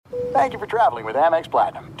Thank you for traveling with Amex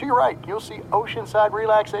Platinum. To your right, you'll see oceanside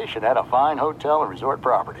relaxation at a fine hotel and resort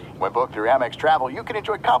property. When booked through Amex Travel, you can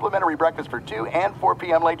enjoy complimentary breakfast for 2 and 4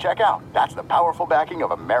 p.m. late checkout. That's the powerful backing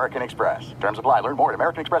of American Express. Terms apply. Learn more at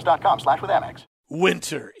americanexpress.com/withAmex.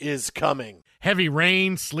 Winter is coming. Heavy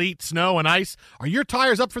rain, sleet, snow, and ice. Are your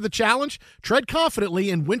tires up for the challenge? Tread confidently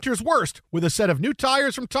in winter's worst with a set of new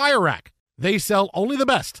tires from Tire Rack. They sell only the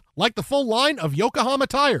best, like the full line of Yokohama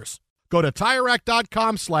tires. Go to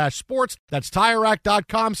TireRack.com/sports. That's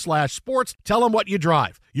TireRack.com/sports. Tell them what you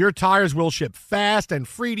drive. Your tires will ship fast and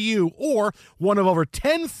free to you or one of over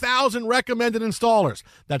 10,000 recommended installers.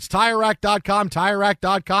 That's TireRack.com,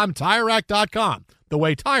 TireRack.com, TireRack.com. The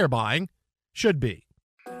way tire buying should be.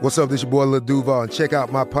 What's up, this your boy Lil Duval, and check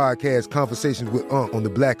out my podcast, Conversations with Unc, on the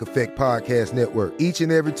Black Effect Podcast Network. Each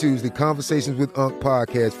and every Tuesday, Conversations with Unc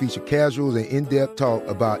podcast feature casual and in-depth talk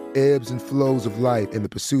about ebbs and flows of life and the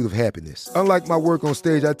pursuit of happiness. Unlike my work on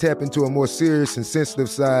stage, I tap into a more serious and sensitive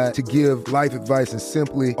side to give life advice and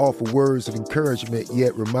simply offer words of encouragement,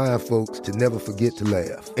 yet remind folks to never forget to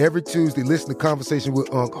laugh. Every Tuesday, listen to Conversation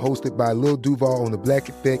with Unc, hosted by Lil Duval on the Black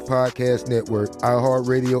Effect Podcast Network,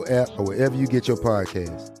 iHeartRadio app, or wherever you get your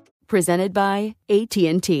podcasts. Presented by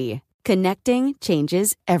AT&T. Connecting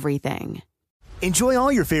changes everything. Enjoy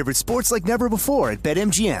all your favorite sports like never before at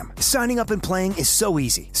BetMGM. Signing up and playing is so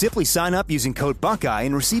easy. Simply sign up using code Buckeye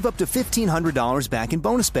and receive up to $1,500 back in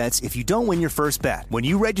bonus bets if you don't win your first bet. When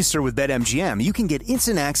you register with BetMGM, you can get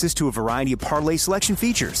instant access to a variety of parlay selection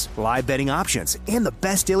features, live betting options, and the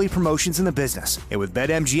best daily promotions in the business. And with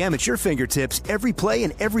BetMGM at your fingertips, every play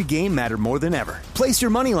and every game matter more than ever. Place your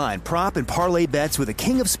moneyline, prop, and parlay bets with the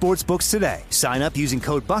king of sportsbooks today. Sign up using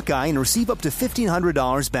code Buckeye and receive up to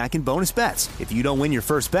 $1,500 back in bonus bets if you don't win your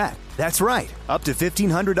first bet. That's right, up to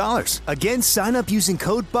 $1,500. Again, sign up using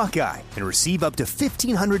code Buckeye and receive up to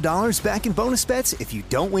 $1,500 back in bonus bets if you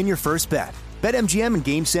don't win your first bet. BetMGM and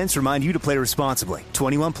GameSense remind you to play responsibly.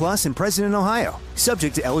 21 plus and present in Ohio.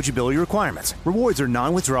 Subject to eligibility requirements. Rewards are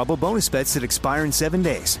non-withdrawable bonus bets that expire in 7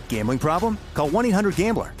 days. Gambling problem? Call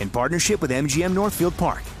 1-800-GAMBLER in partnership with MGM Northfield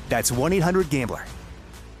Park. That's 1-800-GAMBLER.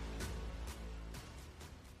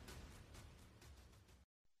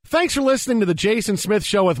 Thanks for listening to the Jason Smith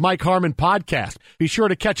Show with Mike Harmon podcast. Be sure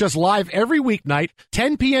to catch us live every weeknight,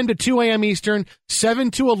 10 p.m. to 2 a.m. Eastern,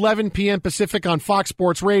 7 to 11 p.m. Pacific on Fox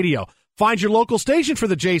Sports Radio. Find your local station for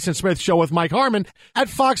the Jason Smith Show with Mike Harmon at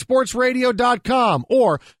foxsportsradio.com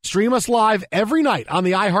or stream us live every night on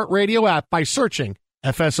the iHeartRadio app by searching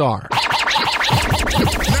FSR. Now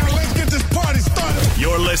let's get this party started.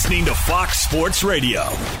 You're listening to Fox Sports Radio.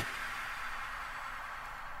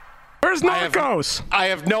 Where's Narcos? I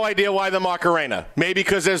have no idea why the Macarena. Maybe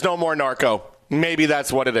because there's no more Narco. Maybe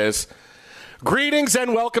that's what it is. Greetings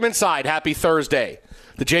and welcome inside. Happy Thursday.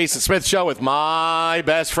 The Jason Smith Show with my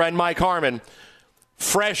best friend Mike Harmon.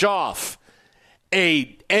 Fresh off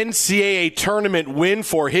a NCAA tournament win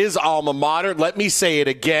for his alma mater. Let me say it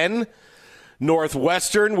again.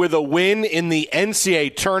 Northwestern with a win in the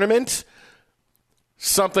NCAA tournament.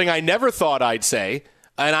 Something I never thought I'd say.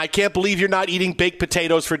 And I can't believe you're not eating baked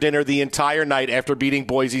potatoes for dinner the entire night after beating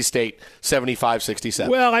Boise State 75-67.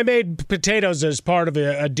 Well, I made potatoes as part of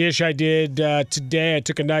a dish I did today. I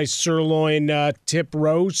took a nice sirloin tip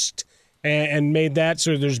roast and made that.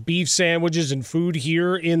 So there's beef sandwiches and food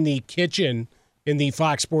here in the kitchen in the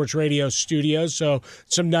Fox Sports Radio studio. So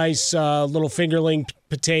some nice little fingerling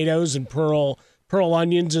potatoes and pearl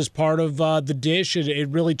onions as part of the dish. It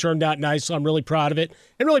really turned out nice. I'm really proud of it.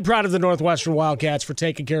 And really proud of the Northwestern Wildcats for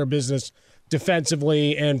taking care of business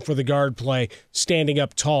defensively and for the guard play, standing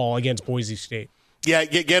up tall against Boise State. Yeah,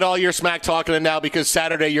 get all your smack talking in now because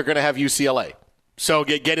Saturday you're going to have UCLA. So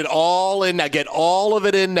get it all in now. Get all of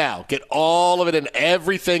it in now. Get all of it in.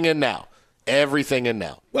 Everything in now. Everything in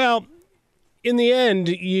now. Well, in the end,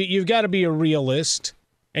 you've got to be a realist.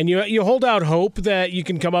 And you hold out hope that you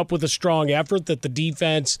can come up with a strong effort, that the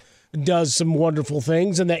defense does some wonderful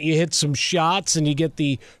things, and that you hit some shots and you get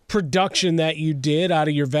the production that you did out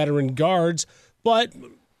of your veteran guards. But,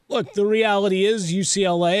 look, the reality is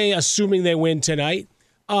UCLA, assuming they win tonight,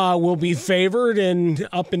 will be favored. And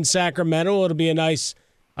up in Sacramento, it'll be a nice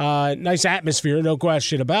atmosphere, no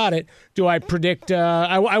question about it. Do I predict?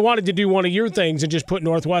 I wanted to do one of your things and just put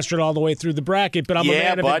Northwestern all the way through the bracket, but I'm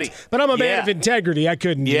a man of integrity. I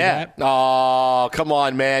couldn't do that. Oh, come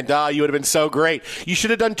on, man! You would have been so great. You should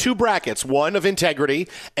have done two brackets: one of integrity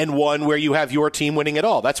and one where you have your team winning it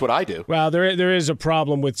all. That's what I do. Well, there is a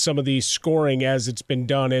problem with some of the scoring as it's been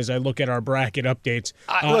done. As I look at our bracket updates,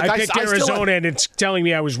 I picked Arizona, and it's telling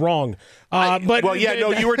me I was wrong.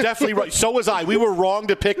 You were definitely right. So was I. We were wrong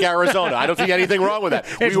to pick pick Arizona. I don't think anything wrong with that.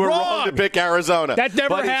 It's we were wrong to pick Arizona. That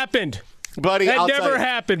never happened. Buddy, that never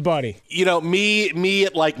happened, buddy. You know, me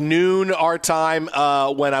at like noon our time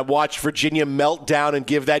when I watched Virginia melt down and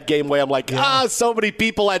give that game away, I'm like, so many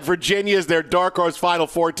people had Virginia as their dark horse Final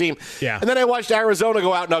Four team. Yeah. And then I watched Arizona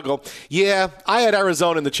go out and I'll go, I had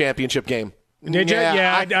Arizona in the championship game. Did you?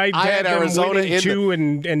 Yeah, I had Arizona in two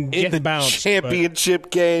and getting the bounced. Championship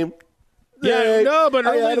game. Yeah, no, but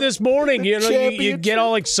early this morning, you get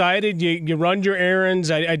all excited. You run your errands.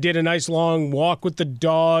 I did a nice long walk with the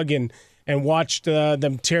dog and watched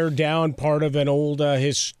them tear down part of an old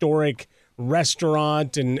historic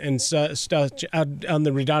restaurant and stuff out on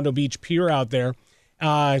the Redondo Beach Pier out there.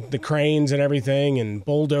 The cranes and everything and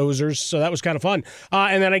bulldozers. So that was kind of fun.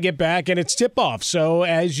 And then I get back and it's tip-off. So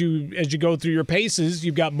as you go through your paces,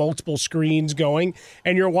 you've got multiple screens going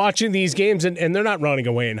and you're watching these games and they're not running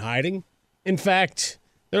away and hiding. In fact,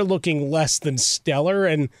 they're looking less than stellar.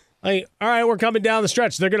 And like, all right, we're coming down the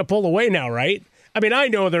stretch. They're going to pull away now, right? I mean, I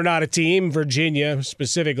know they're not a team, Virginia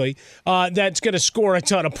specifically, that's going to score a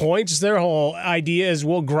ton of points. Their whole idea is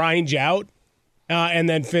we'll grind you out and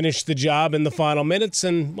then finish the job in the final minutes.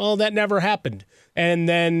 And, well, that never happened. And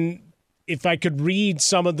then if I could read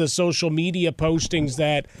some of the social media postings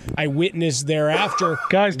that I witnessed thereafter,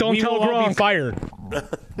 guys, don't tell Gronk. We will all be fired.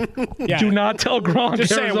 Yeah. Do not tell Gronk.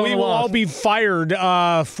 Just saying, we will all be fired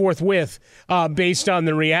forthwith based on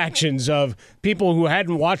the reactions of people who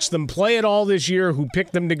hadn't watched them play at all this year, who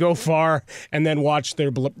picked them to go far, and then watched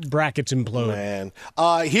their brackets implode. Man.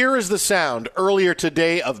 Here is the sound earlier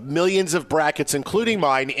today of millions of brackets, including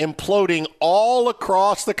mine, imploding all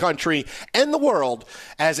across the country and the world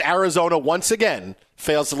as Arizona once again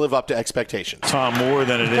fails to live up to expectations. Tom Moore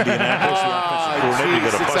than at Indianapolis, the offensive coordinator. You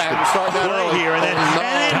got to bust the play here, and then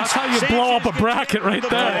that's how you blow up a bracket right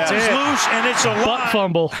there. It's loose, and it's a butt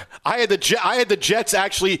fumble. I had the Jets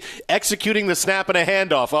actually executing the snap and a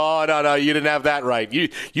handoff. Oh no, you didn't have that right.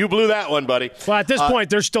 You blew that one, buddy. Well, at this point,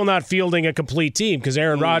 they're still not fielding a complete team because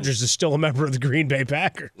Aaron Rodgers is still a member of the Green Bay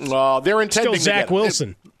Packers. They're intending still Zach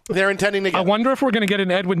Wilson. They're intending to get. I wonder if we're going to get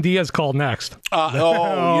an Edwin Diaz call next. You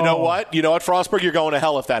know what? Frostberg, you're going to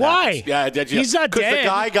hell if that happens. Why? He's not dead. Because the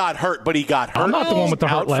guy got hurt, but he got hurt. I'm not the one with the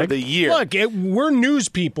hurt leg. For the year. Look, we're news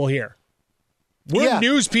people here. We're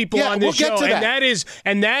news people on this show,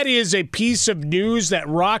 and that is a piece of news that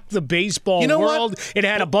rocked the baseball world. What? It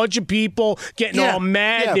had a bunch of people getting all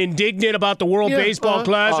mad and indignant about the World Baseball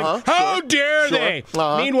Classic. How dare they?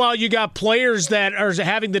 Meanwhile, you got players that are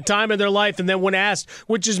having the time of their life, and then when asked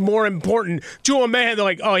which is more important to a man, they're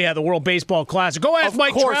like, "Oh yeah, the World Baseball Classic." Go ask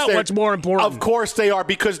Mike Trout what's more important. Of course they are,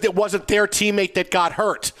 because it wasn't their teammate that got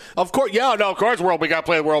hurt. Of course, we got to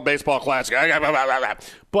play the World Baseball Classic.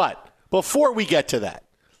 But before we get to that,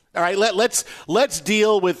 all right, let's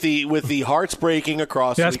deal with the hearts breaking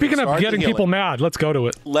across. Yeah, speaking of getting people mad, let's go to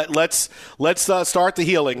it. Let's start the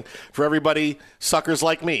healing for everybody, suckers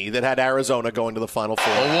like me, that had Arizona going to the Final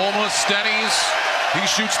Four. Owoma steadies. He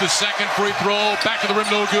shoots the second free throw. Back to the rim,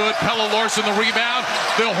 no good. Pella Larson the rebound.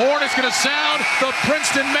 The horn is going to sound. The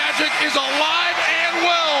Princeton Magic is alive and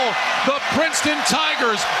well. The Princeton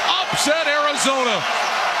Tigers upset Arizona.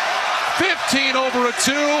 15 over a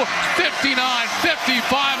 2,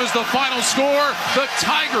 59-55 is the final score. The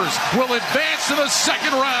Tigers will advance to the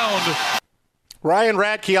second round. Ryan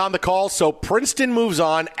Radke on the call, so Princeton moves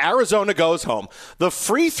on. Arizona goes home. The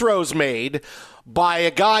free throws made by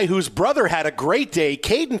a guy whose brother had a great day,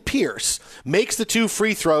 Caden Pierce, makes the two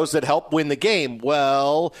free throws that help win the game.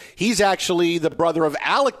 Well, he's actually the brother of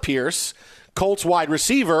Alec Pierce, Colts wide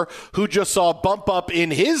receiver, who just saw a bump up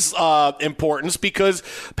in his importance because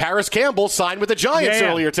Paris Campbell signed with the Giants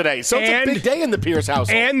earlier today. So it's a big day in the Pierce household.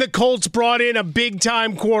 And the Colts brought in a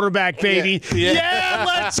big-time quarterback, baby. Yeah,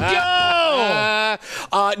 let's go!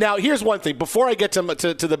 Now, here's one thing. Before I get to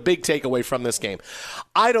the big takeaway from this game,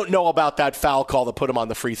 I don't know about that foul call that put him on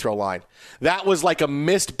the free throw line. That was like a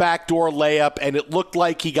missed backdoor layup, and it looked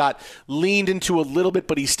like he got leaned into a little bit,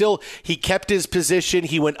 but he kept his position.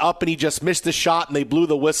 He went up, and he just missed the shot, and they blew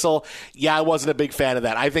the whistle. Yeah, I wasn't a big fan of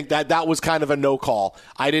that. I think that was kind of a no call.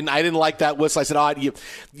 I didn't like that whistle. I said,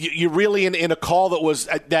 you're really in a call that was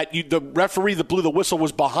the referee that blew the whistle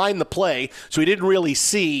was behind the play, so he didn't really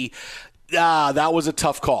see. That was a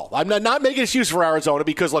tough call. I'm not making an excuse for Arizona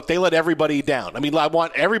because, look, they let everybody down. I mean, I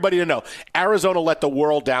want everybody to know Arizona let the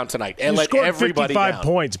world down tonight and let everybody 55 down.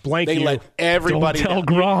 points. Blank they you. let everybody Don't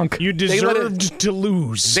tell down. Gronk. You deserved to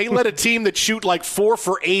lose. They let a team that shoot like 4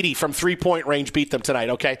 for 80 from three-point range beat them tonight,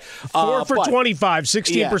 okay? 4 for 25,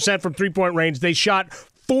 16% from three-point range. They shot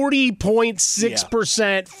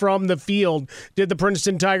 40.6% from the field did the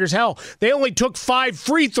Princeton Tigers. Hell, they only took 5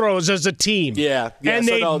 free throws as a team. Yeah. And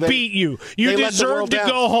they beat you. You deserve to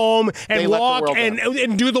go home and walk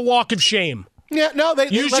and do the walk of shame. Yeah, no,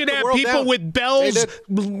 you should have people with bells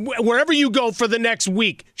wherever you go for the next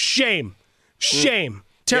week. Shame. Terrible.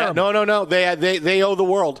 Yeah, no. They owe the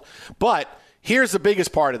world. But here's the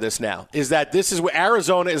biggest part of this now, is that this is where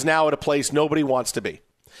Arizona is now at a place nobody wants to be.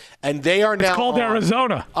 And they are now. It's called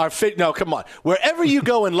Arizona. No, come on. Wherever you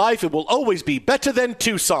go in life, it will always be better than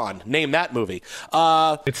Tucson. Name that movie.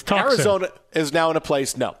 It's Tucson. Arizona is now in a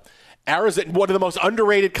place. No. Arizona, one of the most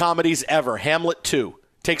underrated comedies ever, Hamlet 2.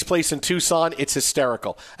 Takes place in Tucson. It's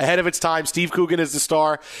hysterical. Ahead of its time. Steve Coogan is the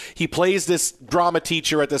star. He plays this drama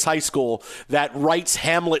teacher at this high school that writes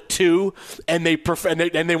Hamlet 2, and they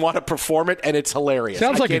want to perform it, and it's hilarious.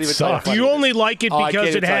 Sounds like it sucks. Do you only like it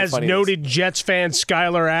because it has noted Jets fan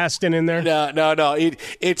Skylar Aston in there? No.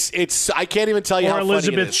 It's. I can't even tell you how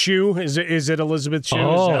Elizabeth funny it is. Shue. Is it Elizabeth Shue?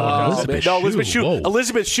 Elizabeth Shue. Whoa.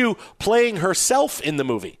 Elizabeth Shue playing herself in the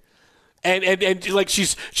movie. And like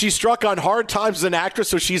she's struck on hard times as an actress,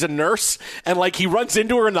 so she's a nurse, and like he runs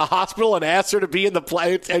into her in the hospital and asks her to be in the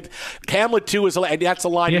play. And Hamlet 2 is, and that's a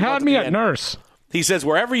line. You had me at nurse. He says,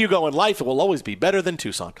 "Wherever you go in life, it will always be better than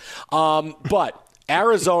Tucson." But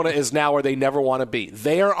Arizona is now where they never want to be.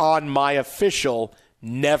 They are on my official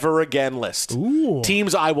never again list. Ooh.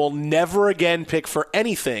 Teams I will never again pick for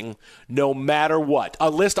anything, no matter what.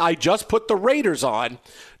 A list I just put the Raiders on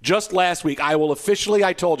just last week. I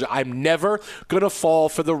told you, I'm never going to fall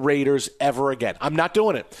for the Raiders ever again. I'm not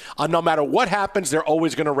doing it. No matter what happens, they're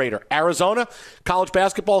always going to Raider. Arizona, college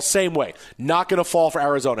basketball, same way. Not going to fall for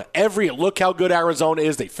Arizona. Look how good Arizona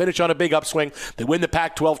is. They finish on a big upswing. They win the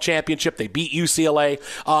Pac-12 championship. They beat UCLA.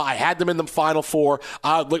 I had them in the Final Four.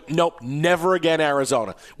 Nope, never again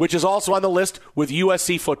Arizona, which is also on the list with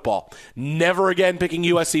USC football. Never again picking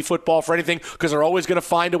USC football for anything because they're always going to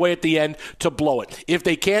find a way at the end to blow it. If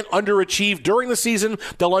they can't underachieve during the season,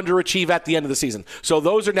 they'll underachieve at the end of the season. So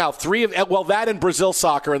those are now 3 of, that and Brazil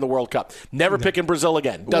soccer in the World Cup. Never picking Brazil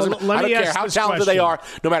again. I don't care how talented they are.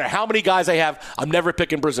 No matter how many guys I have, I'm never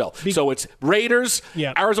picking Brazil. So it's Raiders,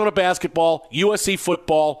 Arizona basketball, USC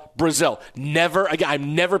football, Brazil. Never again.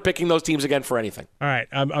 I'm never picking those teams again for anything. All right.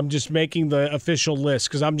 I'm just making the official list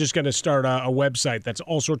because I'm just going to start a website that's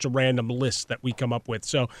all sorts of random lists that we come up with.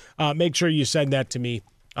 So make sure you send that to me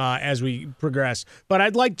as we progress. But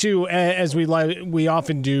I'd like to, as we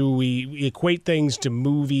often do, we equate things to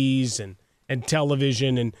movies and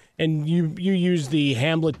television, and you use the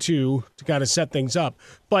Hamlet 2 to kind of set things up.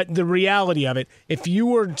 But the reality of it, if you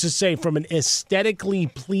were to say from an aesthetically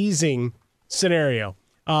pleasing scenario,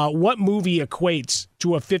 what movie equates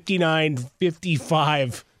to a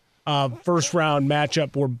 59-55 first-round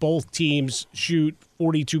matchup where both teams shoot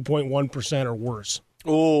 42.1% or worse?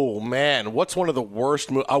 Oh, man. What's one of the worst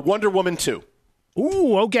movies? Wonder Woman 2.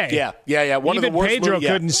 Ooh, okay. Yeah. One Even of the worst Pedro movies,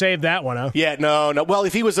 couldn't save that one, huh? Yeah, no. Well,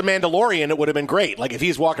 if he was a Mandalorian, it would have been great. Like, if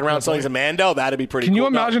he's walking around selling he's a Mando, that'd be pretty cool. Can you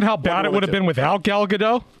imagine how bad it would have been without Gal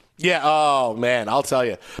Gadot? Yeah, oh, man, I'll tell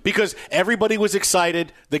you. Because everybody was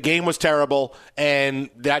excited, the game was terrible, and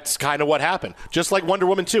that's kind of what happened. Just like Wonder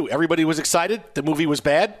Woman 2. Everybody was excited, the movie was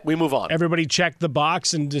bad, we move on. Everybody checked the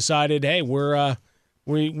box and decided, hey,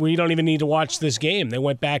 we don't even need to watch this game. They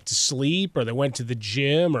went back to sleep, or they went to the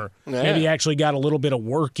gym, or maybe actually got a little bit of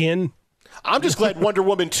work in. I'm just glad Wonder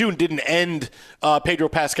Woman 2 didn't end Pedro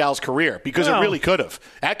Pascal's career, because it really could have.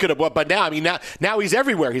 That could have. But now, now he's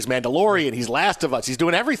everywhere. He's Mandalorian. He's Last of Us. He's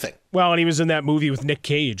doing everything. Well, and he was in that movie with Nick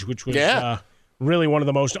Cage, which was really one of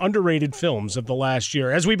the most underrated films of the last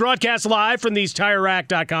year. As we broadcast live from these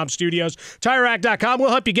TireRack.com studios, TireRack.com will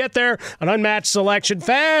help you get there. An unmatched selection,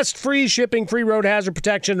 fast, free shipping, free road hazard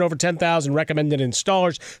protection, and over 10,000 recommended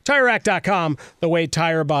installers. TireRack.com, the way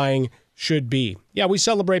tire buying should be. Yeah, we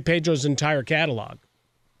celebrate Pedro's entire catalog.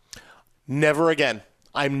 Never again.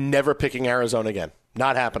 I'm never picking Arizona again.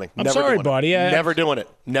 Not happening. I'm sorry, buddy. Never doing it.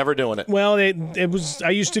 Never doing it. Well, it was.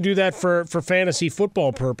 I used to do that for fantasy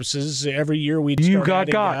football purposes. Every year we'd start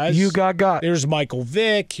adding guys. You got. There's Michael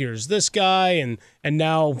Vick. Here's this guy, and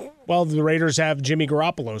now, well, the Raiders have Jimmy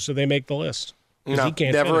Garoppolo, so they make the list. No,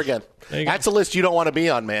 never again. That's a list you don't want to be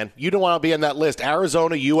on, man. You don't want to be on that list.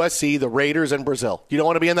 Arizona, USC, the Raiders, and Brazil. You don't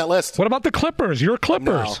want to be on that list. What about the Clippers? You're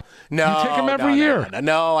Clippers. No, you take them every year.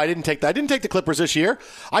 No, I didn't take that. I didn't take the Clippers this year.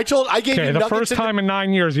 I gave you the Nuggets. First time in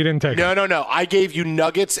 9 years you didn't take them. No. I gave you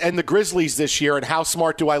Nuggets and the Grizzlies this year, and how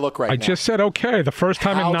smart do I look right now? I just said okay. The first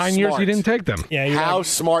time in 9 years you didn't take them. Yeah. How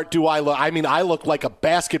smart do I look? I mean, I look like a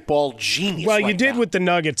basketball genius. Well, you did with the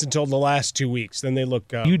Nuggets until the last 2 weeks. Then they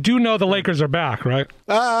look. You do know the Lakers are bad. back, right?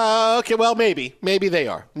 Okay, well, maybe they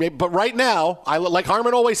are. But right now, like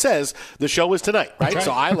Harmon always says, the show is tonight, right?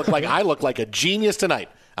 So I look like a genius tonight.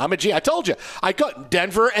 I'm a genius. I told you. I got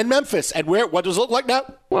Denver and Memphis, and what does it look like now?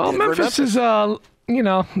 Well, Memphis is,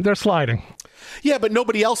 they're sliding. Yeah, but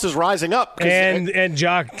nobody else is rising up. And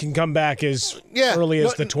Jock can come back as early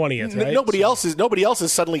as the 20th, right? Nobody else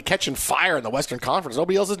is suddenly catching fire in the Western Conference.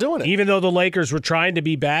 Nobody else is doing it. Even though the Lakers were trying to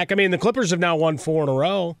be back. I mean, the Clippers have now won 4 in a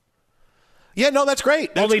row. Yeah, no, that's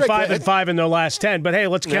great. Only 5-5 in their last 10. But hey,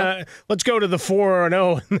 let's go to the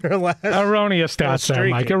 4-0 in their last. Erroneous stats there,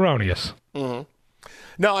 Mike. Erroneous. Mm-hmm.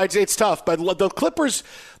 No, it's tough. But the Clippers.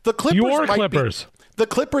 Your Clippers. The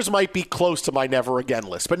Clippers might be close to my never again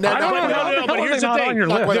list, but no. But here's the thing: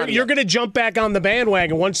 you're going to jump back on the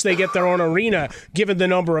bandwagon once they get their own arena, given the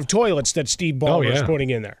number of toilets that Steve Ballmer is putting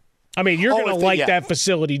in there. I mean, you're going to like that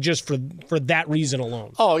facility just for that reason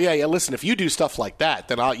alone. Oh yeah. Listen, if you do stuff like that,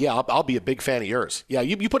 then I'll be a big fan of yours. Yeah,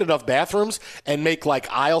 you put enough bathrooms and make like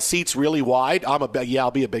aisle seats really wide. I'll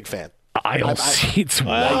be a big fan. Aisle seats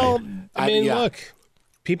wide. Well, I mean, look.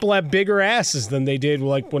 People have bigger asses than they did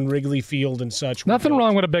like when Wrigley Field and such. Nothing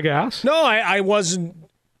wrong with a big ass. No, I wasn't.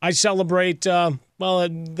 I celebrate,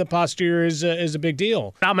 the posterior is a big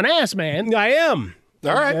deal. I'm an ass man. I am.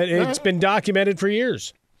 All right. It's been documented for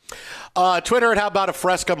years. Twitter at How About a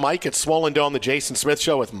Fresca Mike. It's Swollen Dome, the Jason Smith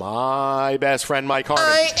Show with my best friend, Mike Harmon.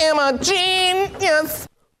 I am a genius.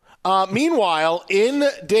 Meanwhile, in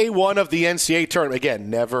day one of the NCAA tournament,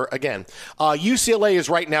 again, never again, UCLA is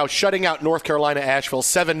right now shutting out North Carolina, Asheville,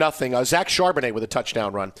 7-0. Zach Charbonnet with a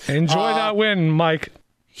touchdown run. Enjoy that win, Mike.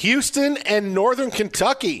 Houston and Northern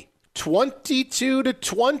Kentucky,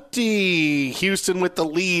 22-20. Houston with the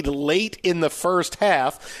lead late in the first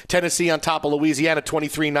half. Tennessee on top of Louisiana,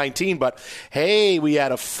 23-19. But, hey, we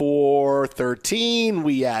had a 4-13.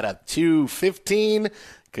 We had a 2-15.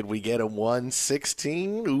 Could we get a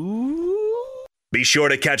 116? Ooh. Be sure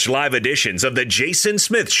to catch live editions of The Jason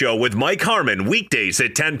Smith Show with Mike Harmon weekdays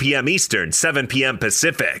at 10 p.m. Eastern, 7 p.m.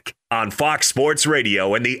 Pacific on Fox Sports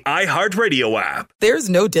Radio and the iHeartRadio app. There's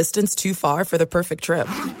no distance too far for the perfect trip.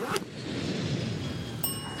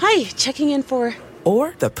 Hi, checking in for...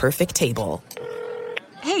 Or the perfect table.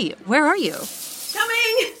 Hey, where are you?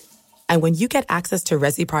 Coming! And when you get access to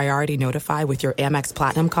Resi Priority Notify with your Amex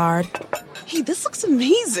Platinum card... Hey, this looks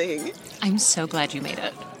amazing. I'm so glad you made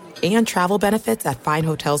it. And travel benefits at fine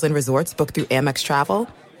hotels and resorts booked through Amex Travel.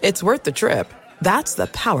 It's worth the trip. That's the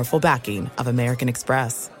powerful backing of American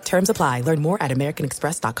Express. Terms apply. Learn more at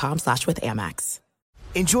americanexpress.com/withAmex.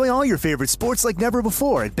 Enjoy all your favorite sports like never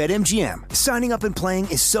before at BetMGM. Signing up and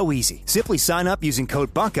playing is so easy. Simply sign up using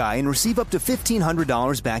code Buckeye and receive up to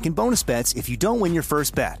 $1,500 back in bonus bets if you don't win your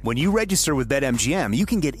first bet. When you register with BetMGM, you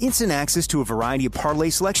can get instant access to a variety of parlay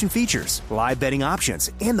selection features, live betting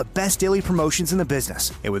options, and the best daily promotions in the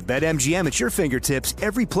business. And with BetMGM at your fingertips,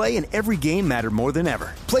 every play and every game matter more than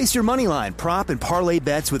ever. Place your moneyline, prop, and parlay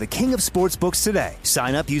bets with the king of sportsbooks today.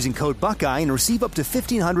 Sign up using code Buckeye and receive up to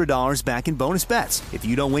 $1,500 back in bonus bets if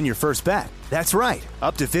you don't win your first bet. That's right,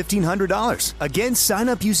 up to $1,500. Again, sign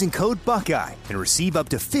up using code Buckeye and receive up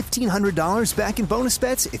to $1,500 back in bonus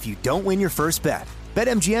bets if you don't win your first bet.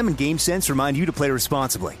 BetMGM and GameSense remind you to play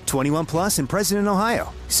responsibly. 21 plus and present in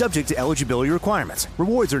Ohio. Subject to eligibility requirements.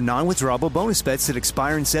 Rewards are non-withdrawable bonus bets that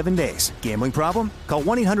expire in 7 days. Gambling problem? Call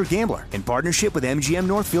 1-800-GAMBLER in partnership with MGM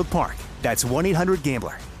Northfield Park. That's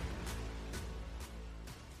 1-800-GAMBLER.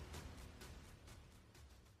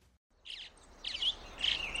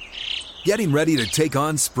 Getting ready to take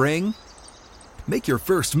on spring? Make your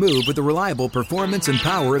first move with the reliable performance and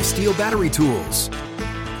power of Steel battery tools.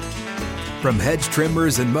 From hedge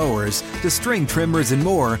trimmers and mowers to string trimmers and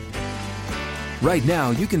more, right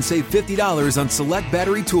now you can save $50 on select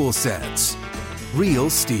battery tool sets.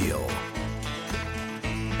 Real Steel.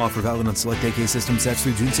 Offer valid on select AK system sets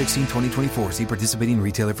through June 16, 2024. See participating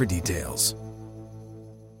retailer for details.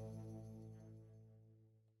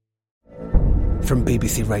 From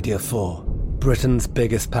BBC Radio 4, Britain's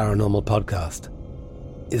biggest paranormal podcast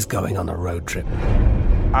is going on a road trip.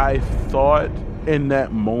 I thought in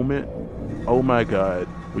that moment, oh my God,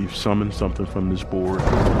 we've summoned something from this board.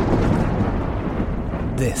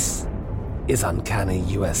 This is Uncanny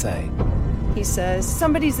USA. He says,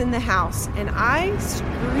 somebody's in the house, and I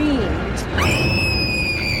screamed.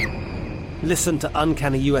 Listen to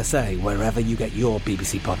Uncanny USA wherever you get your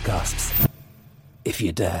BBC podcasts, if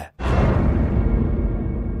you dare.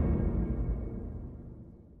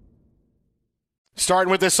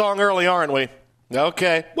 Starting with this song early, aren't we?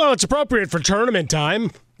 Okay. Well, it's appropriate for tournament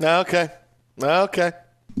time. Okay. Well,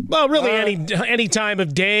 really, any time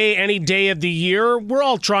of day, any day of the year, we're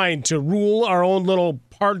all trying to rule our own little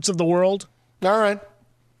parts of the world. All right.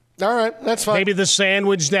 That's fine. Maybe the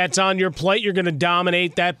sandwich that's on your plate, you're going to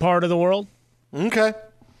dominate that part of the world. Okay.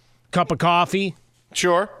 Cup of coffee.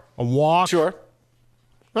 Sure. A walk. Sure.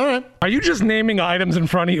 All right. Are you just naming items in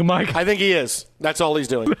front of you, Mike? I think he is. That's all he's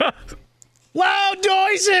doing. Loud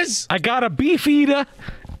noises! I got a beef eater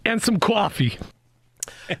and some coffee.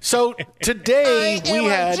 So today we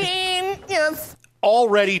had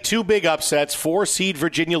already 2 big upsets. 4-seed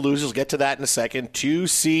Virginia loses. We'll get to that in a second.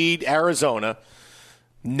 2-seed Arizona.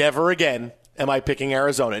 Never again am I picking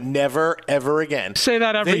Arizona. Never, ever again. Say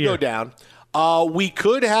that every year. They go down. We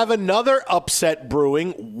could have another upset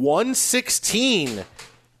brewing. 116.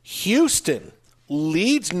 Houston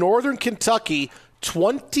leads Northern Kentucky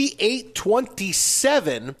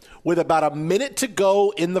 28-27 with about a minute to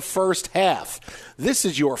go in the first half. This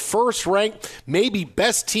is your first ranked, maybe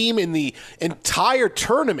best team in the entire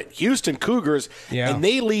tournament, Houston Cougars, and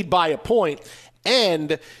they lead by a point.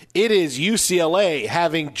 And it is UCLA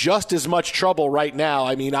having just as much trouble right now.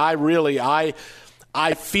 I mean, I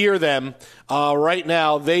fear them right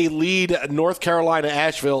now. They lead North Carolina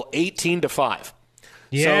Asheville 18-5.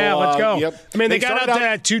 Yeah, so, let's go. Yep. I mean, they got out to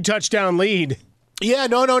that 2-touchdown lead. Yeah,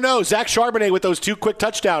 no. Zach Charbonnet with those 2 quick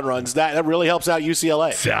touchdown runs. That really helps out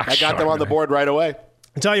UCLA. I got them on the board right away.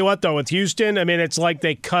 I'll tell you what, though, with Houston, I mean, it's like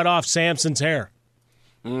they cut off Samson's hair.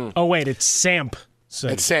 Oh, wait, it's Samp.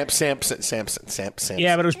 It's Samson.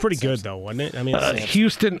 Yeah, but it was pretty good, though, wasn't it? I mean,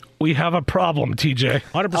 Houston, we have a problem, TJ.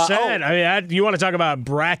 100%. I mean, you want to talk about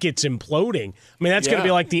brackets imploding. I mean, that's going to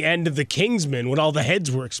be like the end of the Kingsman when all the heads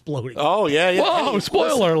were exploding. Oh, yeah. Whoa,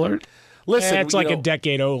 spoiler alert. Listen, it's like a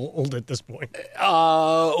decade old at this point.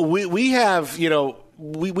 We have,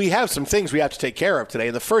 we have some things we have to take care of today.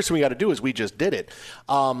 And the first thing we got to do is we just did it.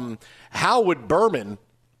 How would Berman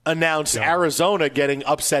announce Arizona getting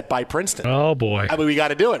upset by Princeton? Oh, boy. I mean, we got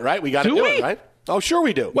to do it, right? We got to do it, right? Oh, sure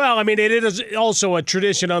we do. Well, I mean, it is also a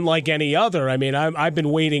tradition unlike any other. I mean, I've been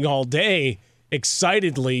waiting all day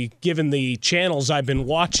excitedly, given the channels I've been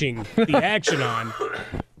watching the action on,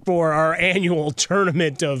 for our annual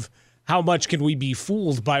tournament of how much can we be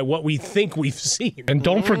fooled by what we think we've seen. And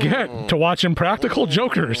don't forget to watch Impractical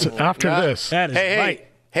Jokers after this. That is right.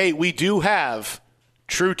 Hey, we do have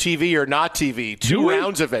True TV or Not TV. 2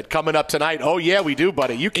 rounds of it coming up tonight. Oh, yeah, we do,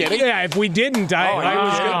 buddy. You kidding? Yeah, if we didn't, I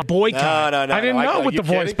was going to boycott. No. I didn't know with the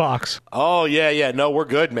voice box. Oh, yeah. No, we're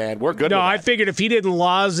good, man. We're good. No, I figured if he didn't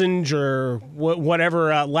lozenge or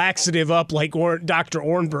whatever laxative up like Dr.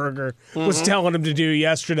 Ornberger was telling him to do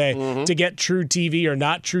yesterday to get True TV or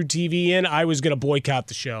Not True TV in, I was going to boycott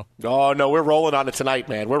the show. Oh, no, we're rolling on it tonight,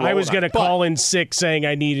 man. I was going to call in sick saying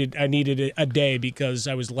I needed a day because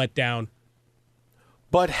I was let down.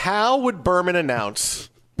 But how would Berman announce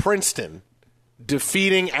Princeton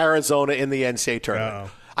defeating Arizona in the NCAA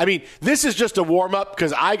tournament? I mean, this is just a warm-up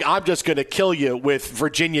because I'm just going to kill you with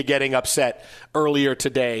Virginia getting upset earlier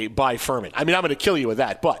today by Furman. I mean, I'm going to kill you with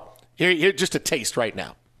that. But here's just a taste right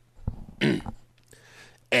now.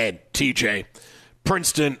 And TJ,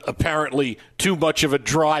 Princeton apparently too much of a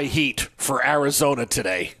dry heat for Arizona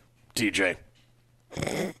today, TJ.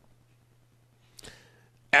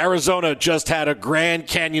 Arizona just had a Grand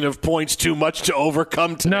Canyon of points too much to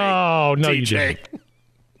overcome today. No, TJ. you didn't.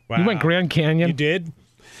 Wow. You went Grand Canyon? You did?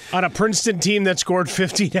 On a Princeton team that scored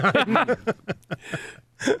 59?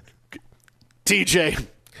 TJ,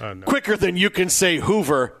 quicker than you can say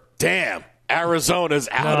Hoover, damn, Arizona's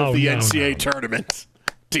out of the NCAA tournament.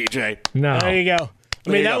 TJ. No. There you go. I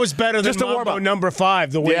mean, that was better than Mambo number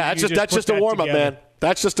 5. The way that's just a warm-up, man.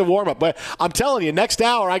 That's just a warm-up. But I'm telling you, next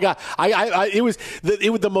hour, it was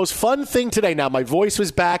the most fun thing today. Now, my voice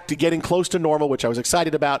was back to getting close to normal, which I was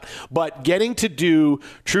excited about. But getting to do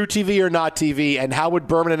True TV or Not TV and how would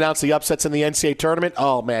Berman announce the upsets in the NCAA tournament,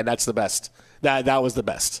 oh, man, that's the best. That was the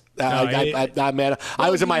best. Man, I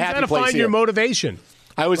was in my happy place here. You got to find your motivation.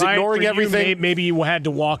 I was ignoring everything. Maybe you had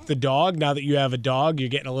to walk the dog. Now that you have a dog, you're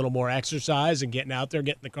getting a little more exercise and getting out there,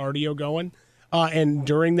 getting the cardio going. And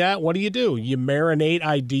during that, what do? You marinate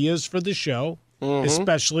ideas for the show,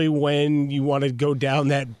 especially when you want to go down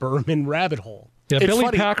that Berman rabbit hole. Yeah,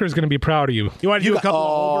 Billy Packer is going to be proud of you. You want to do a couple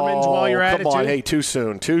of Overmans while you're at it, Come on, too? hey, too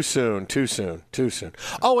soon.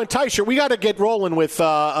 Oh, and Tysher, we got to get rolling with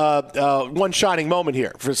one shining moment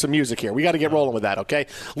here for some music here. We got to get rolling with that, okay?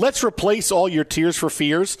 Let's replace all your Tears for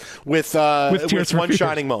Fears with one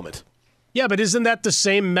shining moment. Yeah, but isn't that the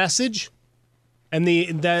same message? And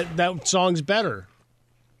that song's better.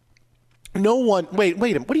 No one. Wait.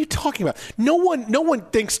 What are you talking about? No one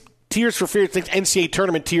thinks Tears for Fears thinks NCAA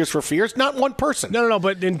tournament Tears for Fears. Not one person. No.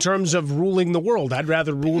 But in terms of ruling the world, I'd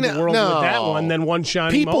rather rule the world with that one than one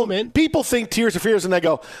shining moment. People think Tears for Fears and they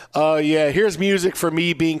go, oh, yeah, here's music for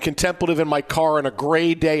me being contemplative in my car on a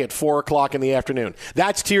gray day at 4 o'clock in the afternoon.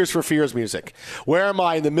 That's Tears for Fears music. Where am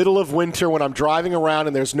I in the middle of winter when I'm driving around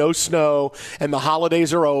and there's no snow and the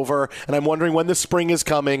holidays are over and I'm wondering when the spring is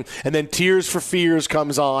coming, and then Tears for Fears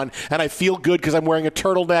comes on and I feel good because I'm wearing a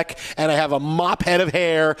turtleneck and I have a mop head of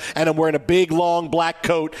hair and I'm wearing a big, long black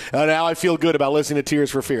coat, and now I feel good about listening to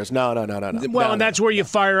Tears for Fears. No. Well, and that's where you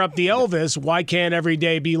fire up the Elvis. Why can't every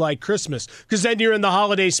day be like Christmas? Because then you're in the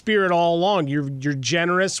holiday spirit all along. You're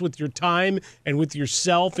generous with your time and with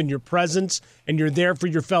yourself and your presence, and you're there for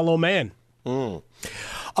your fellow man.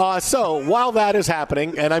 So while that is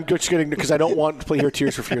happening, and I'm just kidding because I don't want to hear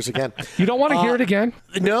Tears for Fears again. You don't want to hear it again?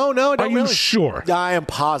 No, I don't. Are you really. Sure? I am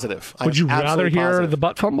positive. Would you rather hear the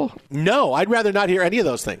butt fumble? No, I'd rather not hear any of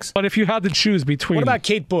those things. But if you had to choose between, what about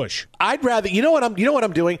Kate Bush? I'd rather. You know what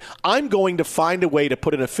I'm doing? I'm going to find a way to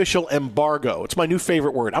put an official embargo. It's my new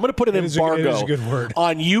favorite word. I'm going to put an embargo it is a good word.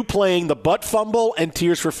 on you playing the butt fumble and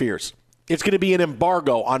Tears for Fears. It's going to be an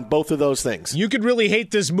embargo on both of those things. You could really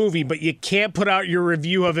hate this movie, but you can't put out your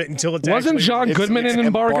review of it until it's Wasn't John Goodman in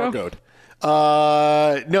embargoed?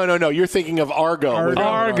 No. You're thinking of Argo.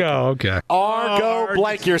 Argo, okay. Argo,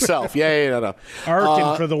 blank yourself. No.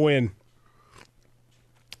 Arkin for the win.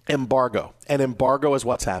 Embargo. An embargo is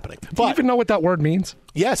what's happening. Do you even know what that word means?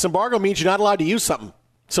 Yes, embargo means you're not allowed to use something.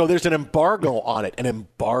 So there's an embargo on it, an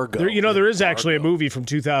embargo. There is actually a movie from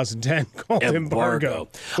 2010 called Embargo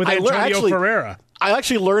with Antonio Ferreira. I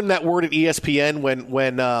actually learned that word at ESPN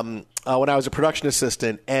when I was a production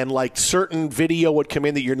assistant, and like certain video would come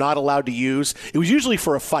in that you're not allowed to use. It was usually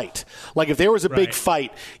for a fight. Like if there was a big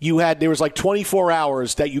fight, there was like 24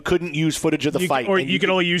 hours that you couldn't use footage of the fight, or you could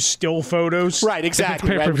only use still photos. Right,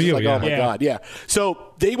 exactly. Pay-per-view, oh my god, yeah.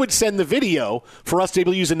 So they would send the video for us to be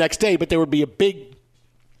able to use the next day, but there would be a big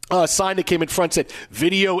sign that came in front said,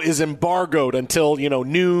 video is embargoed until,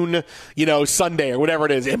 noon, Sunday or whatever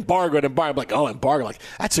it is. Embargoed. I'm like, oh, embargo. Like,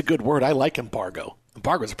 that's a good word. I like embargo.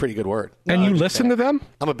 Embargo is a pretty good word. And you listen to them?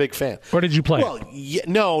 I'm a big fan. Or did you play? Well,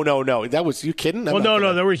 no. That was, you kidding? No.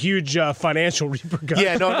 There were huge financial repercussions.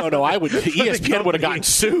 Yeah, no. ESPN would have gotten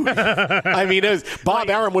sued. I mean, Bob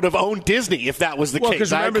Arum would have owned Disney if that was the case.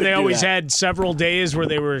 Because remember, they always had several days where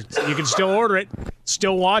you could still order it,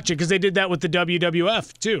 still watch it, because they did that with the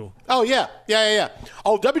WWF, too. Oh, yeah.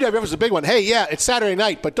 Oh, WWF was a big one. Hey, yeah, it's Saturday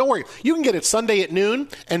night, but don't worry. You can get it Sunday at noon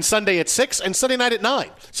and Sunday at 6 and Sunday night at 9.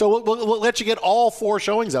 So we'll let you get all 4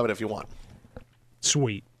 showings of it if you want.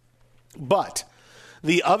 Sweet. But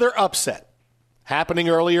the other upset happening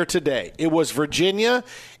earlier today, it was Virginia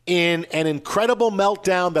in an incredible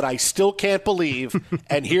meltdown that I still can't believe,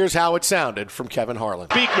 and here's how it sounded from Kevin Harlan.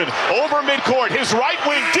 Beekman over midcourt, his right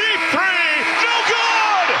wing, deep three, no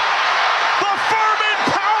good! The Furman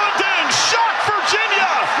Paladins shock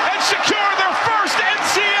Virginia and secure their first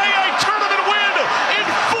NCAA tournament win in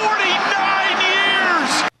 49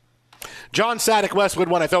 years! John Sadek Westwood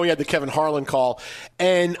won. I thought we had the Kevin Harlan call.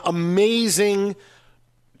 An amazing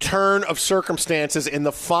turn of circumstances in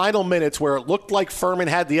the final minutes where it looked like Furman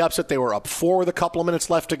had the upset. They were up 4 with a couple of minutes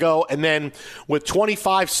left to go. And then with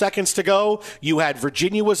 25 seconds to go, you had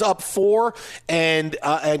Virginia was up 4 and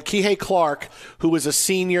Kihei Clark, who was a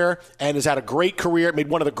senior and has had a great career, made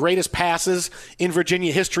one of the greatest passes in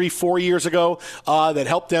Virginia history 4 years ago that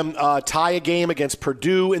helped them tie a game against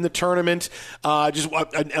Purdue in the tournament. Just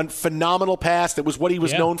a phenomenal pass. That was what he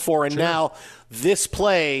was known for. And now this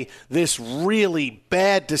play, this really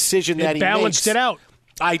bad decision that he balanced it out.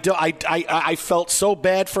 I felt so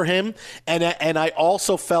bad for him, and I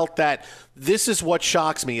also felt that this is what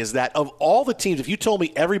shocks me, is that of all the teams, if you told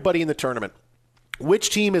me everybody in the tournament, which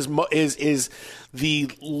team is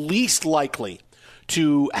the least likely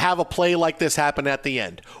to have a play like this happen at the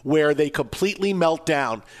end, where they completely melt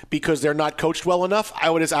down because they're not coached well enough, I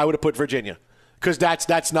would have put Virginia. Because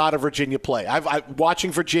that's not a Virginia play.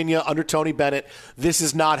 Watching Virginia under Tony Bennett, this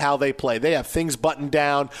is not how they play. They have things buttoned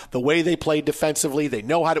down, the way they play defensively. They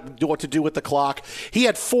know how to do what to do with the clock. He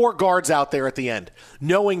had 4 guards out there at the end,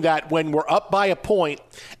 knowing that when we're up by a point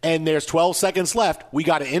and there's 12 seconds left, we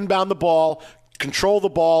got to inbound the ball, control the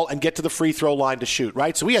ball, and get to the free throw line to shoot,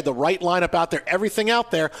 right? So we had the right lineup out there, everything out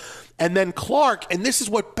there. And then Clark, and this is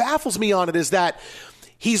what baffles me on it, is that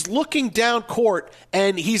he's looking down court,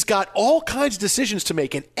 and he's got all kinds of decisions to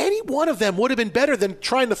make. And any one of them would have been better than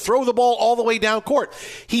trying to throw the ball all the way down court.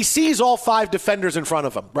 He sees all 5 defenders in front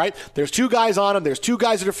of him, right? There's 2 guys on him. There's 2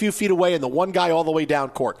 guys that are a few feet away and the 1 guy all the way down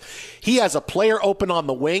court. He has a player open on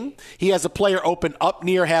the wing. He has a player open up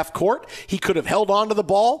near half court. He could have held on to the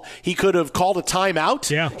ball. He could have called a timeout.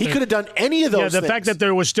 Yeah. He could have done any of those things. The fact that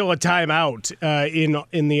there was still a timeout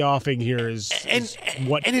in the offing here is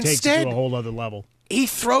what takes it to a whole other level. He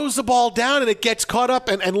throws the ball down and it gets caught up.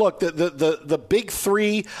 And look, the big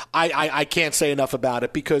 3, I can't say enough about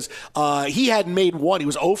it because he hadn't made one. He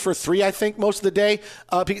was 0 for 3, I think, most of the day.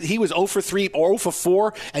 He was 0 for 3 or 0 for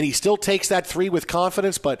 4, and he still takes that 3 with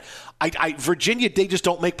confidence. But Virginia, they just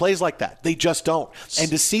don't make plays like that. They just don't. And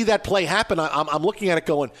to see that play happen, I'm looking at it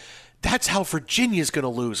going, that's how Virginia's going to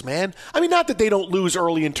lose, man. I mean, not that they don't lose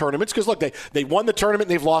early in tournaments, because, look, they won the tournament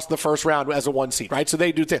and they've lost in the first round as a 1 seed, right? So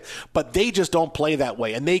they do things. But they just don't play that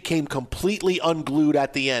way. And they came completely unglued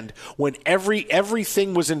at the end when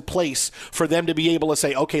everything was in place for them to be able to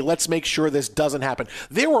say, okay, let's make sure this doesn't happen.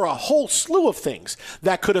 There were a whole slew of things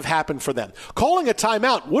that could have happened for them. Calling a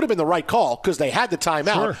timeout would have been the right call because they had the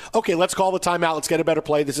timeout. Sure. Okay, let's call the timeout. Let's get a better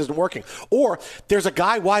play. This isn't working. Or there's a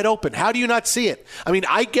guy wide open. How do you not see it? I mean,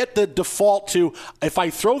 I get the default to, if I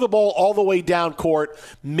throw the ball all the way down court,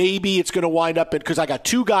 maybe it's going to wind up because I got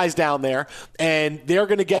 2 guys down there and they're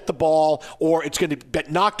going to get the ball, or it's going to get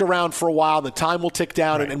knocked around for a while and the time will tick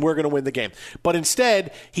down, right, and we're going to win the game. But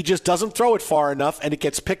instead, he just doesn't throw it far enough and it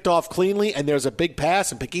gets picked off cleanly, and there's a big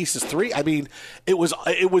pass and Pegues' 3. I mean, it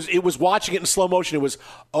was watching it in slow motion. It was,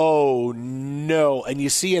 oh no. And you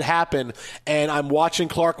see it happen, and I'm watching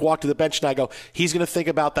Clark walk to the bench and I go, he's going to think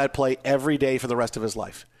about that play every day for the rest of his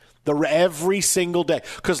life. Every single day,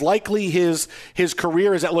 because likely his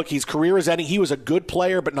career is his career is ending. He was a good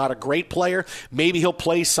player, but not a great player. Maybe he'll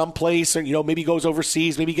play someplace, or maybe he goes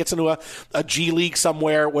overseas. Maybe he gets into a G League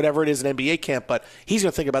somewhere, whatever it is, an NBA camp. But he's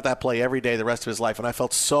going to think about that play every day the rest of his life. And I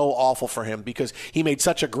felt so awful for him because he made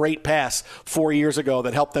such a great pass 4 years ago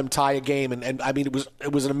that helped them tie a game. And I mean,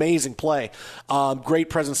 it was an amazing play,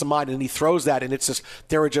 great presence of mind. And he throws that, and it's just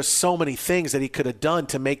there were just so many things that he could have done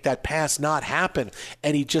to make that pass not happen,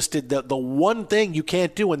 and he just did the one thing you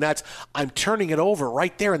can't do, and that's I'm turning it over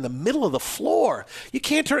right there in the middle of the floor. You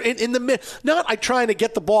can't turn in the middle. Not I trying to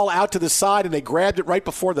get the ball out to the side and they grabbed it right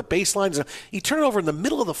before the baseline. You turn it over in the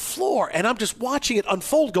middle of the floor, and I'm just watching it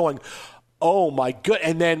unfold going, oh, my good.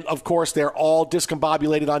 And then, of course, they're all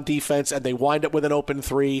discombobulated on defense, and they wind up with an open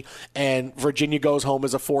 3, and Virginia goes home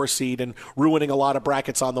as a 4 seed and ruining a lot of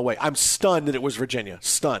brackets on the way. I'm stunned that it was Virginia.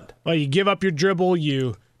 Stunned. Well, you give up your dribble,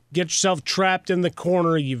 you get yourself trapped in the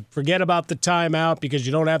corner, you forget about the timeout because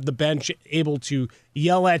you don't have the bench able to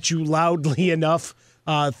yell at you loudly enough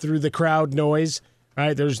through the crowd noise.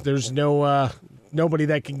 Right? There's no nobody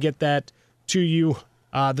that can get that to you.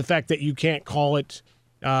 The fact that you can't call it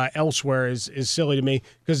elsewhere is silly to me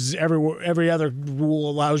because every other rule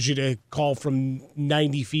allows you to call from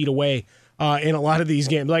 90 feet away in a lot of these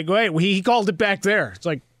games. Like, wait, he called it back there. It's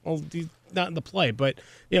like, well, not in the play, but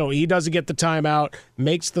he doesn't get the timeout,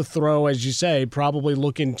 makes the throw, as you say, probably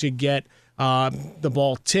looking to get the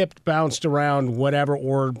ball tipped, bounced around, whatever,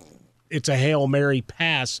 or it's a Hail Mary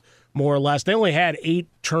pass, more or less. They only had 8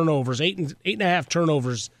 and a half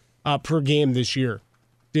turnovers per game this year,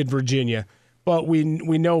 did Virginia. But we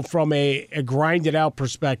know from a grinded out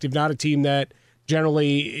perspective, not a team that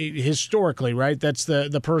generally, historically, right, that's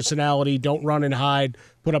the personality, don't run and hide,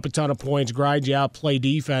 put up a ton of points, grind you out, play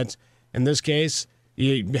defense. In this case,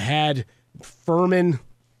 you had Furman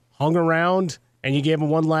hung around, and you gave him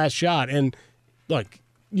one last shot. And, look,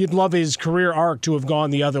 you'd love his career arc to have gone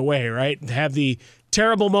the other way, right? Have the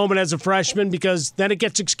terrible moment as a freshman because then it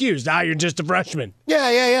gets excused. You're just a freshman.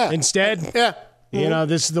 Yeah. Instead,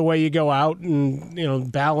 this is the way you go out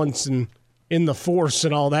and, balance and in the force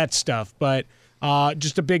and all that stuff. But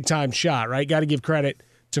just a big-time shot, right? Got to give credit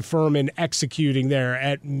to Furman executing there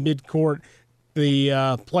at midcourt.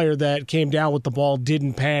 The player that came down with the ball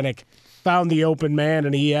didn't panic, found the open man,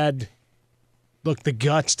 and he had, the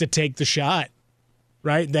guts to take the shot,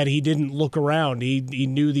 right? That he didn't look around. He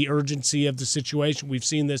knew the urgency of the situation. We've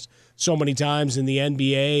seen this so many times in the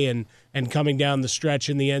NBA and coming down the stretch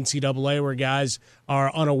in the NCAA where guys are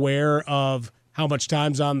unaware of how much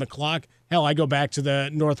time's on the clock. Hell, I go back to the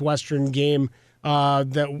Northwestern game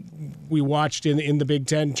that we watched in the Big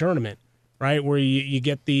Ten tournament. Right, where you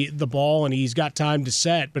get the ball and he's got time to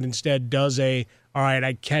set, but instead does all right,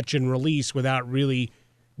 I catch and release without really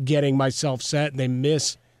getting myself set. And they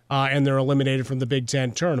miss, and they're eliminated from the Big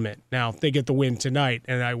Ten tournament. Now, they get the win tonight,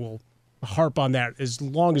 and I will harp on that as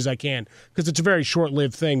long as I can because it's a very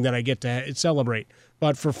short-lived thing that I get to celebrate.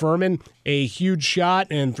 But for Furman, a huge shot.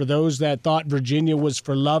 And for those that thought Virginia was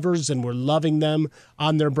for lovers and were loving them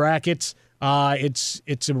on their brackets,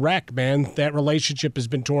 it's a wreck, man. That relationship has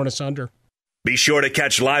been torn asunder. Be sure to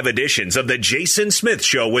catch live editions of The Jason Smith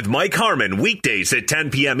Show with Mike Harmon weekdays at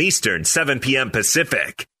 10 p.m. Eastern, 7 p.m.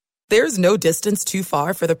 Pacific. There's no distance too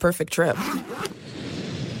far for the perfect trip.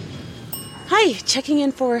 Hi, checking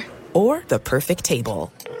in for... Or the perfect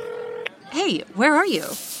table. Hey, where are you?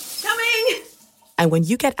 Coming! And when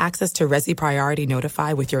you get access to Resi Priority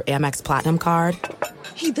Notify with your Amex Platinum card...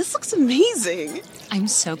 Hey, this looks amazing. I'm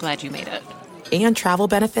so glad you made it. And travel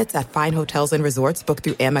benefits at fine hotels and resorts booked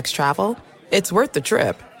through Amex Travel... It's worth the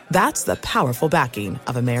trip. That's the powerful backing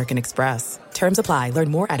of American Express. Terms apply.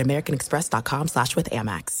 Learn more at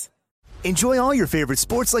americanexpress.com/withAmex. Enjoy all your favorite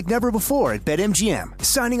sports like never before at BetMGM.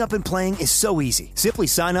 Signing up and playing is so easy. Simply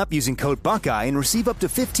sign up using code Buckeye and receive up to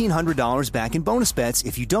 $1,500 back in bonus bets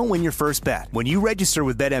if you don't win your first bet. When you register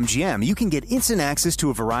with BetMGM, you can get instant access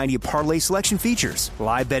to a variety of parlay selection features,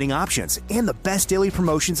 live betting options, and the best daily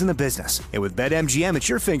promotions in the business. And with BetMGM at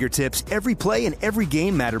your fingertips, every play and every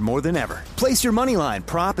game matter more than ever. Place your moneyline,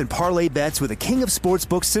 prop, and parlay bets with the king of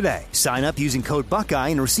sportsbooks today. Sign up using code Buckeye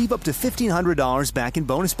and receive up to $1,500 back in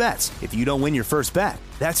bonus bets if you don't win your first bet.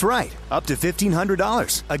 That's right, up to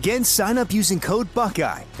 $1,500. Again, sign up using code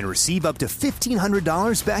Buckeye and receive up to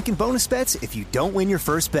 $1,500 back in bonus bets if you don't win your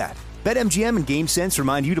first bet. BetMGM and GameSense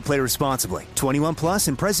remind you to play responsibly. 21 plus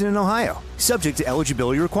and present in Ohio. Subject to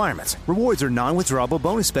eligibility requirements. Rewards are non-withdrawable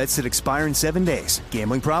bonus bets that expire in 7 days.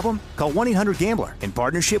 Gambling problem? Call 1-800-GAMBLER in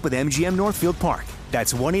partnership with MGM Northfield Park.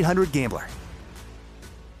 That's 1-800-GAMBLER.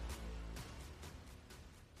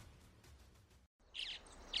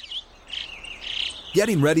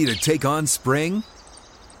 Getting ready to take on spring?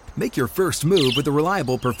 Make your first move with the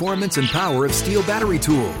reliable performance and power of Steel battery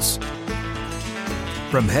tools.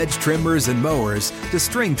 From hedge trimmers and mowers to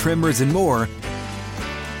string trimmers and more,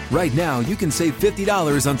 right now you can save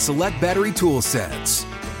 $50 on select battery tool sets.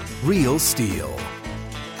 Real Steel.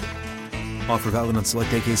 Offer valid on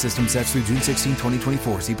select AK system sets through June 16,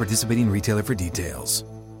 2024. See participating retailer for details.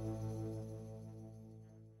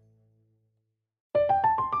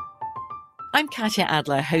 I'm Katya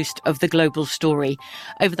Adler, host of The Global Story.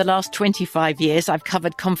 Over the last 25 years, I've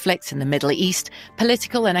covered conflicts in the Middle East,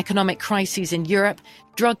 political and economic crises in Europe,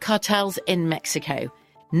 drug cartels in Mexico.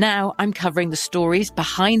 Now I'm covering the stories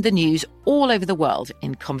behind the news all over the world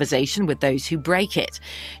in conversation with those who break it.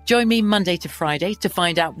 Join me Monday to Friday to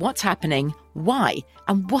find out what's happening, why,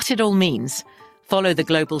 and what it all means. Follow The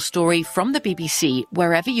Global Story from the BBC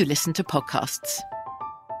wherever you listen to podcasts.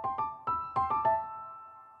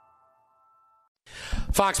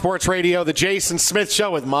 Fox Sports Radio, the Jason Smith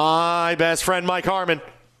Show with my best friend, Mike Harmon.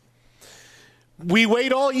 We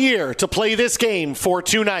wait all year to play this game for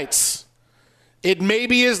 2 nights. It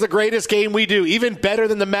maybe is the greatest game we do, even better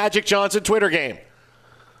than the Magic Johnson Twitter game.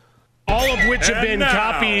 All of which have been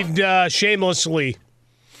copied shamelessly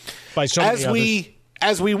by so many others.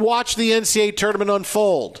 As we watch the NCAA tournament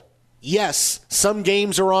unfold, yes, some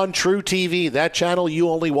games are on True TV, that channel you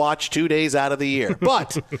only watch 2 days out of the year.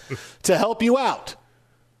 But to help you out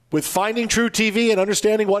with finding True TV and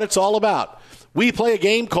understanding what it's all about, we play a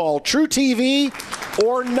game called True TV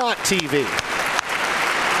or Not TV.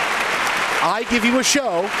 I give you a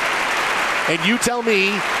show, and you tell me,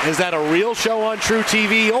 is that a real show on True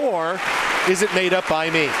TV or is it made up by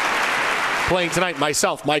me? Playing tonight,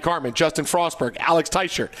 myself, Mike Harmon, Justin Frostberg, Alex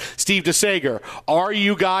Teichert, Steve DeSager. Are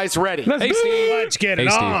you guys ready? Hey, Steve. Let's get it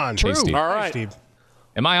on. True. Hey, Steve. All right. Hey, Steve.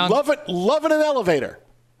 Am I on? Love in an elevator.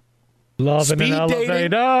 Love in an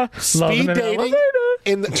elevator. Speed dating.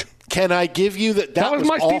 Can I give you that? That was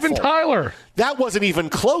my awful. Steven Tyler. That wasn't even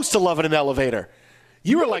close to Love in an elevator.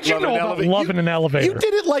 You were like Love in an elevator. Love in an elevator. You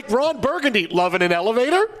did it like Ron Burgundy. Love in an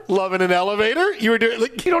elevator. Love in an elevator. You were doing.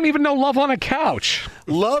 Like, you don't even know Love on a Couch.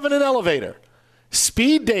 Love in an elevator.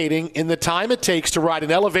 Speed dating in the time it takes to ride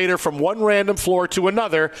an elevator from one random floor to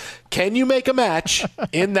another. Can you make a match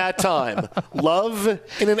in that time? Love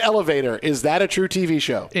in an elevator. Is that a True TV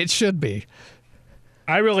show? It should be.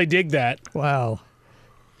 I really dig that. Wow.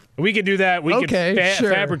 We could do that. We could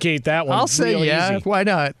fabricate that one. I'll say really yeah. Easy. Why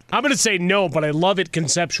not? I'm going to say no, but I love it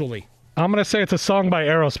conceptually. I'm going to say it's a song by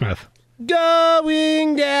Aerosmith.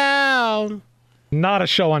 Going down. Not a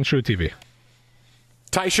show on True TV.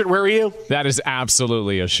 Teichert, where are you? That is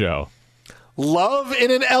absolutely a show. Love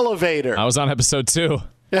in an elevator. I was on episode 2.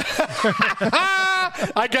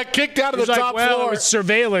 I got kicked out of the top floor. It was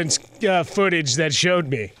surveillance footage that showed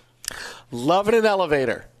me. Love in an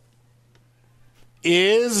elevator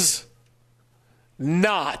is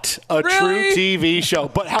not a true TV show.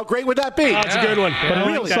 But how great would that be? That's a good one. But a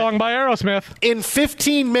real song by Aerosmith. In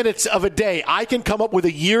 15 minutes of a day, I can come up with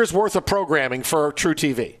a year's worth of programming for true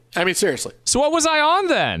TV. I mean, seriously. So what was I on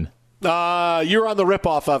then? You were on the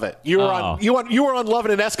ripoff of it. You were on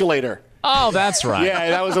Lovin' an Escalator. Oh, that's right.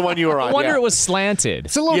 Yeah, that was the one you were on. I wonder it was slanted.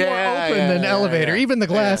 It's a little more open than Elevator, even the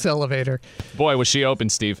glass elevator. Boy, was she open,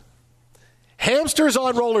 Steve. Hamsters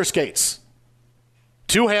on roller skates.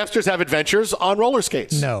 2 hamsters have adventures on roller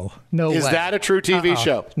skates. No Is way. that a true TV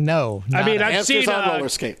show? No. I mean, I've Hamsters seen on a roller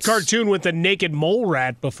skates. cartoon with a naked mole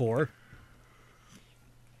rat before.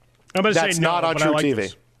 I'm going to say That's no, not on but I true like TV.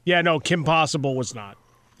 this. Yeah, no, Kim Possible was not.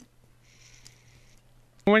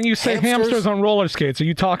 When you say hamsters on roller skates, are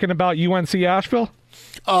you talking about UNC Asheville?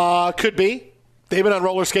 Could be. They've been on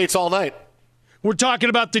roller skates all night. We're talking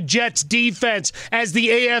about the Jets' defense as the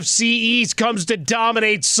AFC East comes to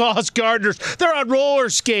dominate Sauce Gardner's. They're on roller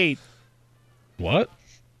skate. What?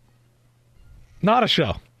 Not a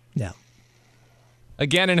show. No.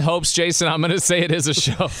 Again, in hopes, Jason, I'm going to say it is a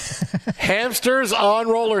show. Hamsters on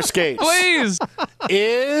roller skates. Please.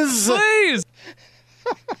 Please.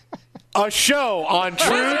 A show on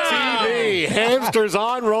True TV. Hamsters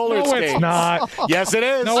on roller skates. No, it's not. Yes, it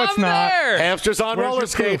is. No, it's not. Hamsters on Where's roller your proof?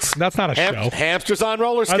 skates. That's not a show. Hamsters on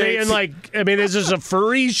roller skates. Are they in is this a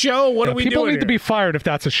furry show? What are we people doing need to be fired if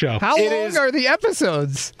that's a show. How long are the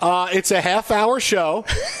episodes? It's a half-hour show,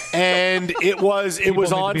 and it was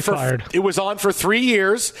on for 3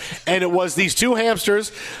 years, and it was these 2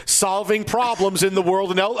 hamsters solving problems in the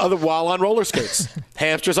world while on roller skates.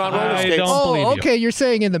 Hamsters on roller skates. Okay, you're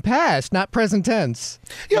saying in the past, not present tense.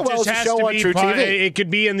 Yeah, well, it's a show on True TV. It could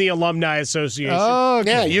be in the Alumni Association. Oh, okay.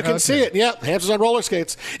 Yeah, you can see it. Yeah, hamsters on roller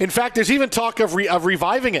skates. In fact, there's even talk of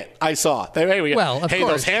reviving it. I saw.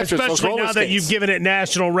 Those hamsters, especially those now that you've given it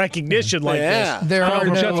national recognition like this. There are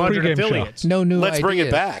no 100 affiliates. No new Let's bring it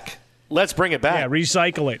ideas. back. Let's bring it back. Yeah,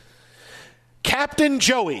 recycle it. Captain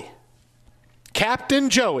Joey,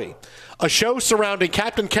 a show surrounding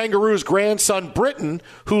Captain Kangaroo's grandson, Britain,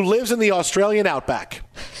 who lives in the Australian outback.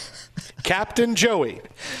 Captain Joey.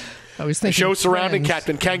 I was thinking a show surrounding Friends.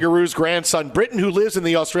 Captain Kangaroo's grandson, Britain, who lives in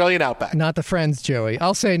the Australian outback. Not the Friends, Joey.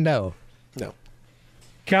 I'll say no. No.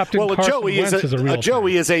 Captain a Carson Joey Wentz is a real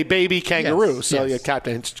Joey is a baby kangaroo, Yes, so yes.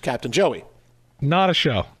 Captain Joey. Not a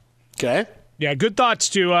show. Okay. Yeah, good thoughts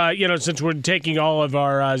to, since we're taking all of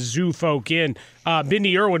our zoo folk in.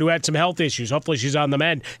 Bindi Irwin, who had some health issues. Hopefully she's on the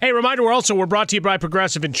mend. Hey, reminder, we're brought to you by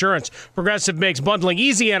Progressive Insurance. Progressive makes bundling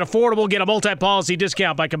easy and affordable. Get a multi-policy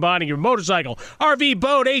discount by combining your motorcycle, RV,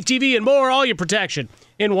 boat, ATV, and more. All your protection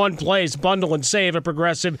in one place. Bundle and save at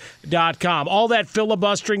Progressive.com. All that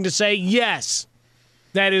filibustering to say, yes,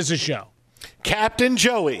 that is a show. Captain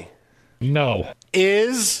Joey. No.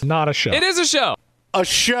 Is not a show. It is a show. A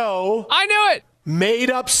show. I knew it. Made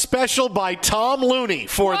up special by Tom Looney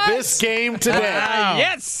for this game today.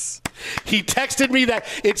 Yes. He texted me that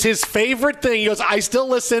it's his favorite thing. He goes, I still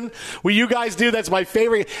listen. What you guys do, that's my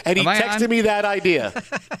favorite. And he texted me that idea.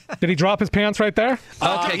 Did he drop his pants right there?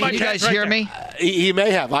 Okay, can you guys hear me? He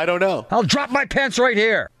may have. I don't know. I'll drop my pants right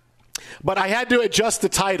here. But I had to adjust the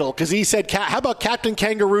title because he said, how about Captain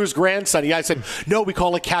Kangaroo's grandson? I said, no, we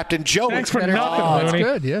call it Captain Joey. Thanks for nothing, That's Looney.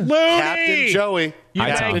 good, yeah. Looney! Captain Joey. You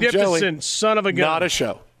Captain magnificent Joey. son of a gun. Not a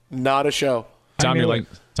show. Not a show. Tom, your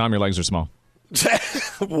legs are small.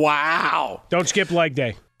 Wow. Don't skip leg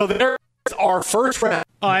day. So there's our first round.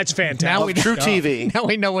 Oh, that's fantastic. True TV. Now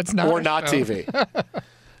we know it's not or a not show. TV.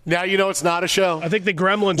 Now you know it's not a show. I think the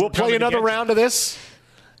Gremlins We'll play another round of this.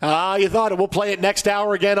 You thought it. We'll play it next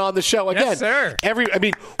hour again on the show. Again, Yes, sir.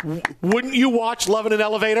 Wouldn't you watch Love in an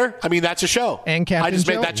Elevator? I mean, that's a show. And Captain I just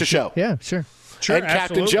Joey. made that's a show. Yeah, sure. Sure, and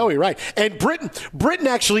Captain absolutely. Joey, right. And Britain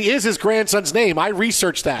actually is his grandson's name. I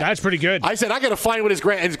researched that. That's pretty good. I said, I got to find what his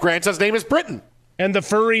grandson's name is Britain. And the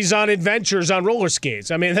furries on adventures on roller skates.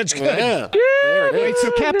 I mean, that's good. Yeah. There it is. Wait,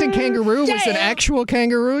 so Captain Kangaroo was an actual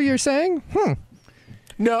kangaroo, you're saying?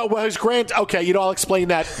 No, well, his okay, I'll explain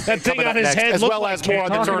that. That thing coming on up his next, head as looked well like as more on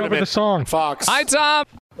the Talking over tournament. the song. Fox. Hi, Tom.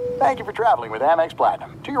 Thank you for traveling with Amex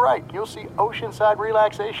Platinum. To your right, you'll see oceanside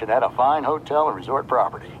relaxation at a fine hotel and resort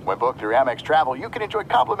property. When booked through Amex Travel, you can enjoy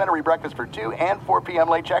complimentary breakfast for 2 and 4 p.m.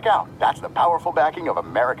 late checkout. That's the powerful backing of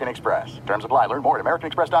American Express. Terms apply. Learn more at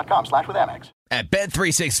americanexpress.com/withAmex. At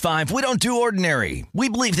Bet365, we don't do ordinary. We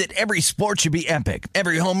believe that every sport should be epic.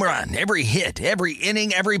 Every home run, every hit, every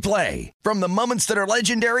inning, every play. From the moments that are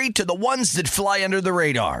legendary to the ones that fly under the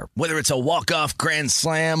radar. Whether it's a walk-off grand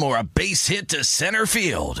slam or a base hit to center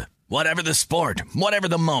field. Whatever the sport, whatever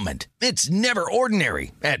the moment, it's never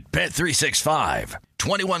ordinary at Bet365.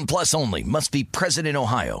 21 plus only. Must be present in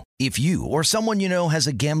Ohio. If you or someone you know has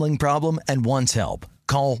a gambling problem and wants help,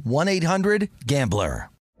 call 1-800-GAMBLER.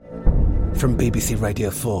 From BBC Radio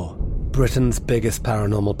 4, Britain's biggest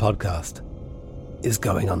paranormal podcast is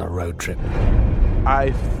going on a road trip.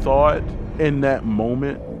 I thought in that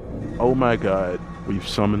moment, oh my God, we've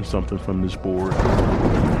summoned something from this board.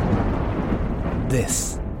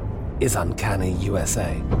 This is Uncanny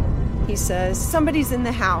USA. He says, somebody's in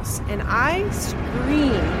the house, and I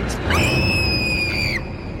screamed.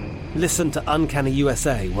 Listen to Uncanny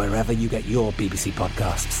USA wherever you get your BBC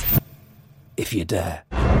podcasts, if you dare.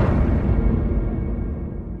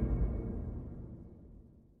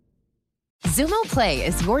 Xumo Play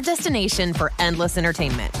is your destination for endless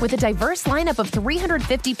entertainment. With a diverse lineup of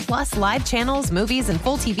 350-plus live channels, movies, and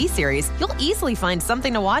full TV series, you'll easily find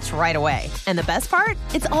something to watch right away. And the best part?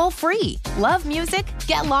 It's all free. Love music?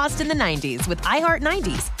 Get lost in the 90s with iHeart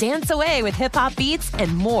 90s, dance away with hip-hop beats,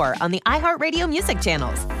 and more on the iHeartRadio music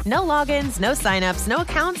channels. No logins, no signups, no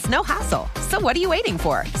accounts, no hassle. So what are you waiting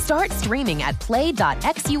for? Start streaming at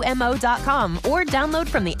play.xumo.com or download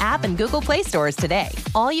from the app and Google Play stores today.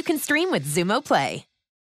 All you can stream with Xumo Play.